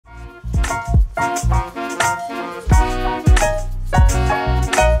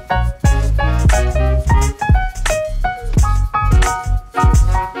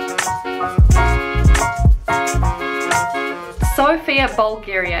Sofia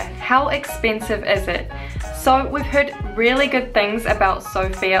Bulgaria, how expensive is it? So we've heard really good things about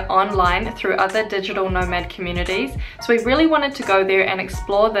Sofia online through other digital nomad communities, so we really wanted to go there and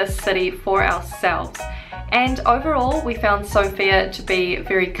explore this city for ourselves. And overall, we found Sofia to be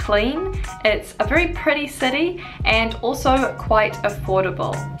very clean, it's a very pretty city, and also quite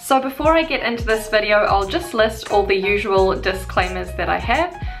affordable. So before I get into this video, I'll just list all the usual disclaimers that I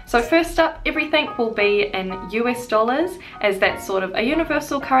have. So first up, everything will be in US dollars, as that's sort of a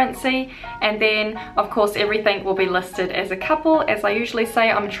universal currency, and then of course everything will be listed as a couple. As I usually say,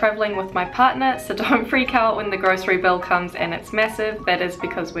 I'm traveling with my partner, so don't freak out when the grocery bill comes and it's massive. That is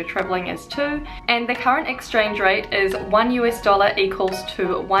because we're traveling as two. And the current exchange rate is $1 US equals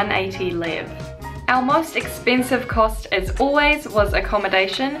to 180 lev. Our most expensive cost, as always, was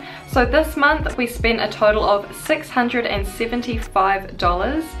accommodation. So this month we spent a total of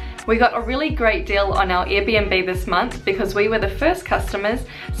 $675. We got a really great deal on our Airbnb this month because we were the first customers,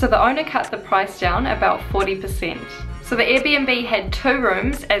 so the owner cut the price down about 40%. So the Airbnb had 2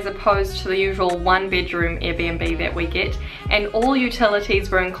 rooms as opposed to the usual 1-bedroom Airbnb that we get, and all utilities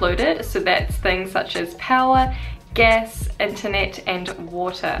were included, so that's things such as power, gas, internet and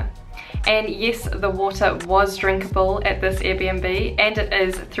water. And yes, the water was drinkable at this Airbnb, and it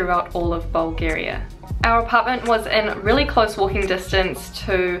is throughout all of Bulgaria. Our apartment was in really close walking distance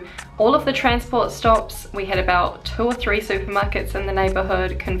to all of the transport stops. We had about 2 or 3 supermarkets in the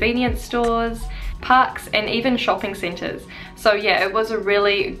neighborhood, convenience stores, parks and even shopping centers. So yeah, it was a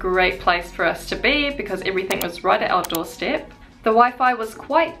really great place for us to be because everything was right at our doorstep. The Wi-Fi was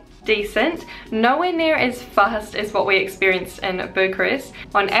quite decent, nowhere near as fast as what we experienced in Bucharest.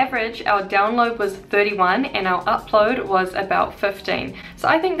 On average, our download was 31 and our upload was about 15. So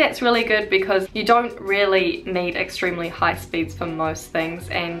I think that's really good because you don't really need extremely high speeds for most things,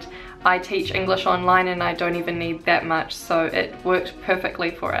 and I teach English online and I don't even need that much, so it worked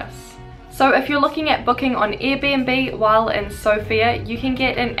perfectly for us. So if you're looking at booking on Airbnb while in Sofia, you can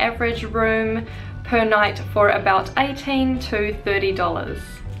get an average room per night for about $18 to $30.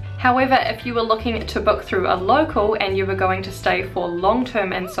 However, if you were looking to book through a local and you were going to stay for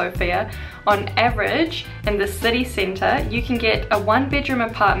long-term in Sofia, on average in the city centre you can get a 1-bedroom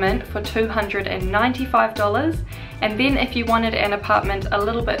apartment for $295, and then if you wanted an apartment a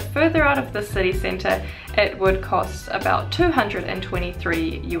little bit further out of the city centre it would cost about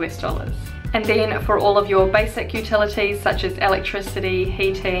 $223 US. And then for all of your basic utilities such as electricity,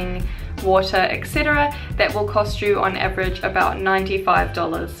 heating, water, etc., that will cost you on average about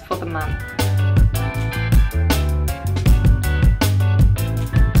 $95 for the month.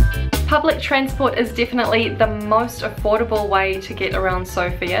 Public transport is definitely the most affordable way to get around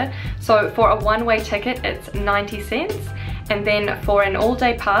Sofia. So for a one-way ticket it's 90 cents, and then for an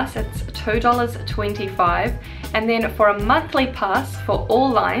all-day pass it's $2.25, and then for a monthly pass for all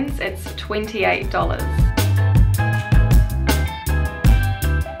lines it's $28.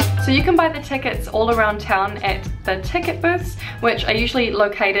 So you can buy the tickets all around town at the ticket booths, which are usually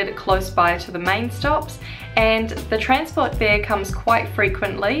located close by to the main stops, and the transport there comes quite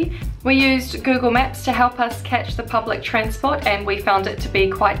frequently. We used Google Maps to help us catch the public transport and we found it to be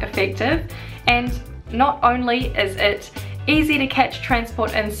quite effective. And not only is it easy to catch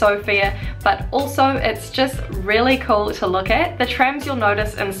transport in Sofia, but also it's just really cool to look at. The trams you'll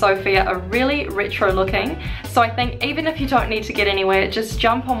notice in Sofia are really retro looking, so I think even if you don't need to get anywhere, just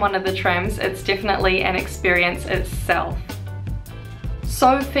jump on one of the trams. It's definitely an experience itself.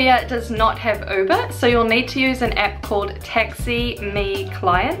 Sofia does not have Uber, so you'll need to use an app called Taxi Me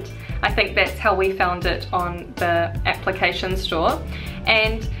Client. I think that's how we found it on the application store,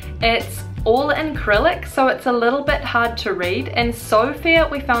 and it's all in Cyrillic, so it's a little bit hard to read. In Sofia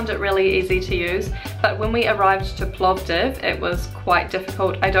we found it really easy to use, but when we arrived to Plovdiv it was quite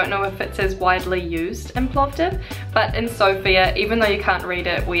difficult. I don't know if it's as widely used in Plovdiv, but in Sofia, even though you can't read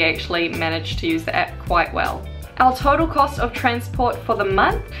it, we actually managed to use the app quite well. Our total cost of transport for the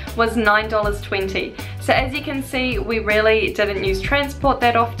month was $9.20. So as you can see, we really didn't use transport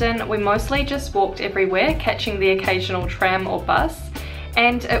that often. We mostly just walked everywhere, catching the occasional tram or bus.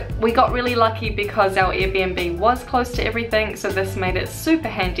 And we got really lucky because our Airbnb was close to everything, so this made it super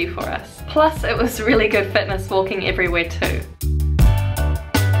handy for us. Plus it was really good fitness walking everywhere too.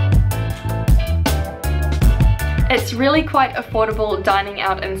 It's really quite affordable dining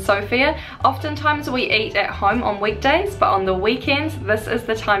out in Sofia. Oftentimes we eat at home on weekdays, but on the weekends this is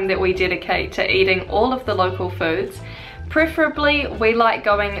the time that we dedicate to eating all of the local foods. Preferably, we like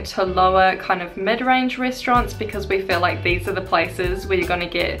going to lower kind of mid-range restaurants because we feel like these are the places where you're going to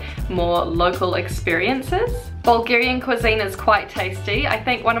get more local experiences. Bulgarian cuisine is quite tasty. I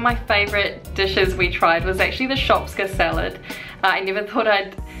think one of my favorite dishes we tried was actually the shopska salad. I never thought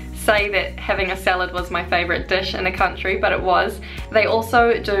I'd say that having a salad was my favorite dish in a country, but it was. They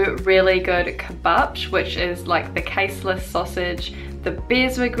also do really good kebabs, which is like the caseless sausage. The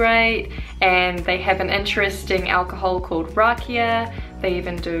beers were great, and they have an interesting alcohol called rakia. They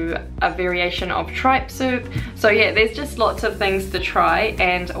even do a variation of tripe soup. So yeah, there's just lots of things to try,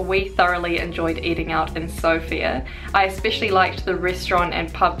 and we thoroughly enjoyed eating out in Sofia. I especially liked the restaurant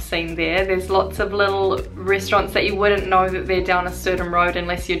and pub scene there. There's lots of little restaurants that you wouldn't know that they're down a certain road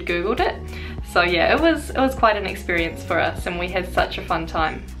unless you'd googled it. So yeah, it was quite an experience for us, and we had such a fun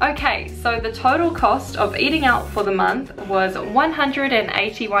time. Okay, so the total cost of eating out for the month was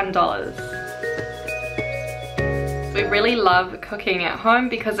 $181. We really love cooking at home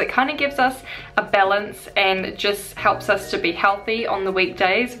because it kind of gives us a balance and just helps us to be healthy on the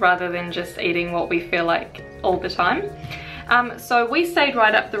weekdays rather than just eating what we feel like all the time. So we stayed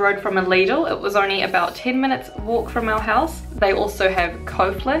right up the road from a Lidl. It was only about 10 minutes walk from our house. They also have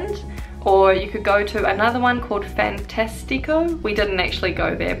Copeland, or you could go to another one called Fantastico. We didn't actually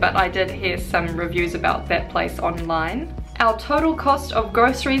go there, but I did hear some reviews about that place online. Our total cost of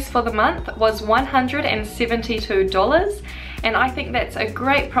groceries for the month was $172, and I think that's a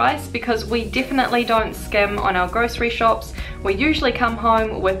great price because we definitely don't skim on our grocery shops. We usually come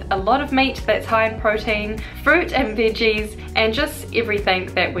home with a lot of meat that's high in protein, fruit and veggies, and just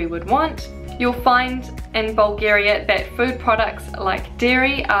everything that we would want. You'll find in Bulgaria that food products like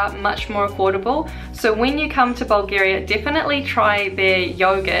dairy are much more affordable. So when you come to Bulgaria, definitely try their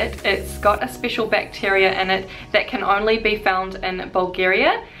yogurt. It's got a special bacteria in it that can only be found in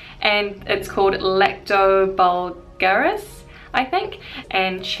Bulgaria, and it's called Lactobulgaris, I think.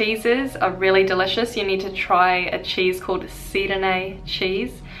 And cheeses are really delicious. You need to try a cheese called Sirene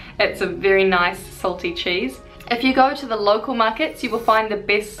cheese. It's a very nice salty cheese. If you go to the local markets, you will find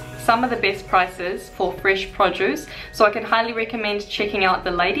some of the best prices for fresh produce. So I can highly recommend checking out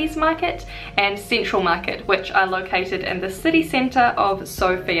the Ladies Market and Central Market, which are located in the city centre of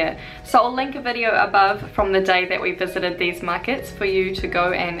Sofia. So I'll link a video above from the day that we visited these markets for you to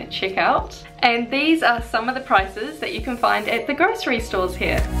go and check out. And these are some of the prices that you can find at the grocery stores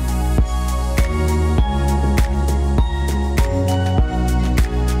here.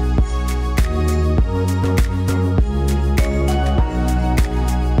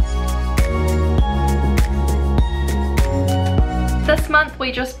 This month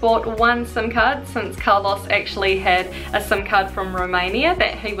we just bought one SIM card since Carlos actually had a SIM card from Romania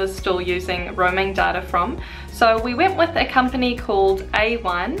that he was still using roaming data from. So we went with a company called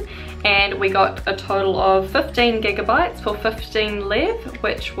A1, and we got a total of 15 gigabytes for 15 lev,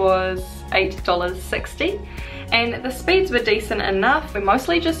 which was $8.60. And the speeds were decent enough. We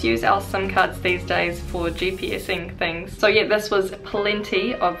mostly just use our SIM cards these days for GPSing things. So yeah, this was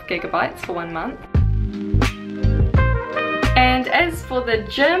plenty of gigabytes for 1 month. And as for the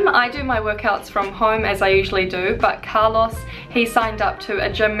gym, I do my workouts from home as I usually do, but Carlos, he signed up to a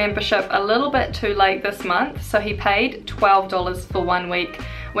gym membership a little bit too late this month, so he paid $12 for 1 week,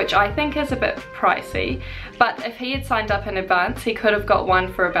 which I think is a bit pricey. But if he had signed up in advance, he could have got one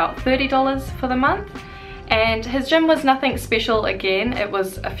for about $30 for the month. And his gym was nothing special again. It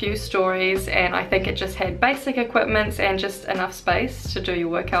was a few stories, and I think it just had basic equipment and just enough space to do your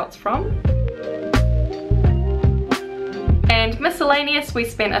workouts from. And Miscellaneous, we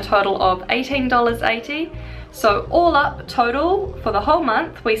spent a total of $18.80. So all up total for the whole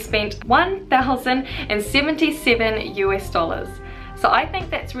month, we spent $1,077 US. So I think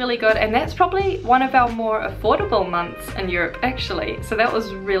that's really good, and that's probably one of our more affordable months in Europe actually. So that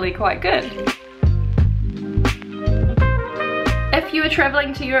was really quite good. If you are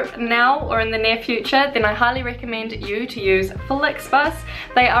traveling to Europe now or in the near future, then I highly recommend you to use Flixbus.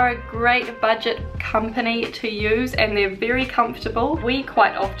 They are a great budget company to use, and they're very comfortable. We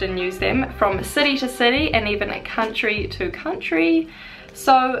quite often use them from city to city and even country to country.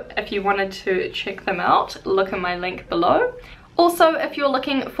 So if you wanted to check them out, look at my link below. Also, if you're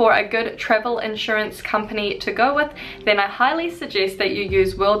looking for a good travel insurance company to go with, then I highly suggest that you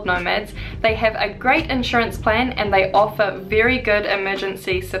use World Nomads. They have a great insurance plan and they offer very good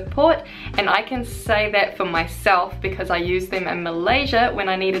emergency support, and I can say that for myself because I used them in Malaysia when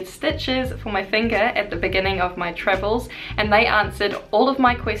I needed stitches for my finger at the beginning of my travels, and they answered all of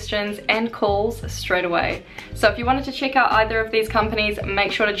my questions and calls straight away. So if you wanted to check out either of these companies,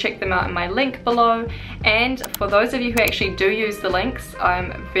 make sure to check them out in my link below. And for those of you who actually do use the links.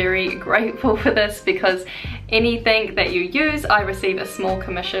 I'm very grateful for this because anything that you use, I receive a small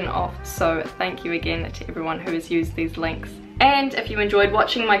commission off. So thank you again to everyone who has used these links. And if you enjoyed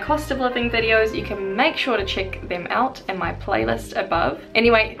watching my cost of living videos, you can make sure to check them out in my playlist above.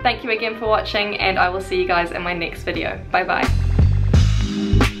 Anyway, thank you again for watching, and I will see you guys in my next video. Bye bye.